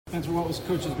Spencer, what was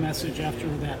Coach's message after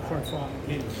that hard-fought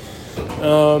game?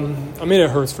 I mean, it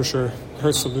hurts for sure. It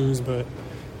hurts to lose, but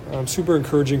super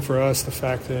encouraging for us, the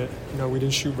fact that, we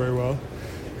didn't shoot very well.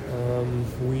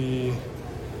 We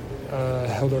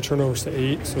held our turnovers to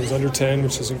 8, so it was under 10,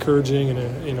 which is encouraging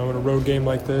in a road game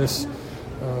like this.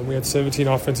 We had 17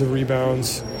 offensive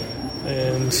rebounds,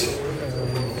 and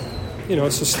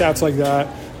it's just stats like that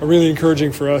are really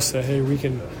encouraging for us that, hey, we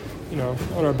can,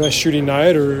 on our best shooting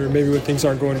night, or maybe when things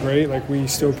aren't going great, like, we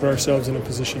still put ourselves in a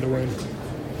position to win.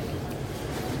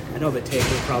 I know the tape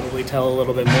will probably tell a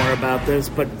little bit more about this,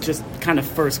 but just kind of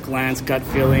first glance, gut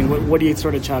feeling, what do you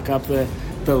sort of chalk up the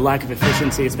lack of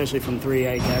efficiency, especially from 3,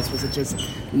 I guess? Was it just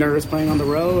nerves playing on the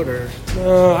road, or?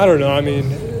 I don't know. I mean,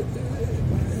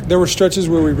 there were stretches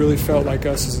where we really felt like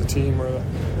us as a team, where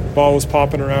the ball was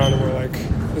popping around and we're like,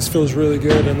 this feels really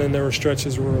good. And then there were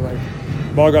stretches where like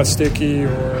ball got sticky,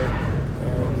 or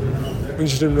we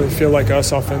just didn't really feel like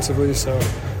us offensively. So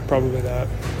probably that.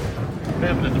 What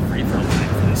happened at the free throw line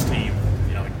for this team?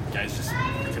 Guys just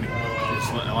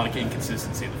a lot of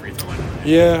inconsistency at the free throw line.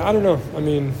 Yeah, I don't know. I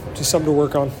mean, just something to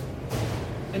work on.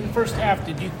 In the first half,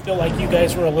 did you feel like you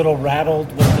guys were a little rattled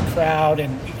with the crowd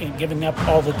and giving up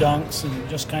all the dunks and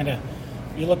just kind of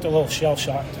 – you looked a little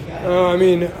shell-shocked?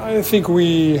 I think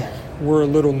we were a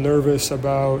little nervous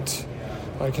about,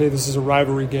 like, hey, this is a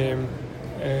rivalry game,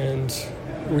 and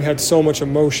we had so much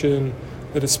emotion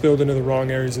that it spilled into the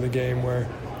wrong areas of the game, where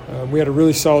we had a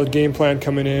really solid game plan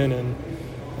coming in, and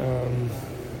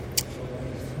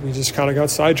we just kind of got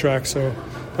sidetracked. So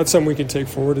that's something we can take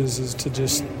forward is to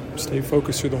just stay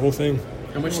focused through the whole thing.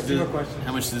 How much did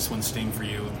this one sting for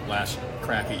you? Last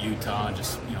crack at Utah, and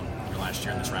just your last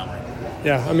year in this rivalry.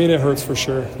 Yeah, I mean, it hurts for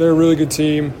sure. They're a really good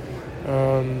team,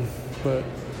 but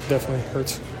definitely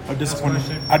hurts. How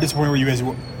disappointed were you guys?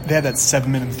 They had that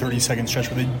 7-minute and 30-second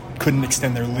stretch where they couldn't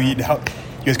extend their lead.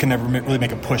 You guys could never really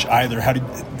make a push either.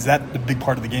 Is that the big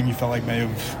part of the game you felt like may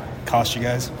have cost you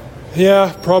guys?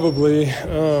 Yeah, probably.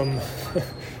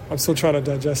 I'm still trying to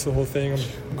digest the whole thing.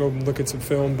 I'm going to look at some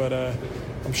film, but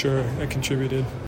I'm sure it contributed.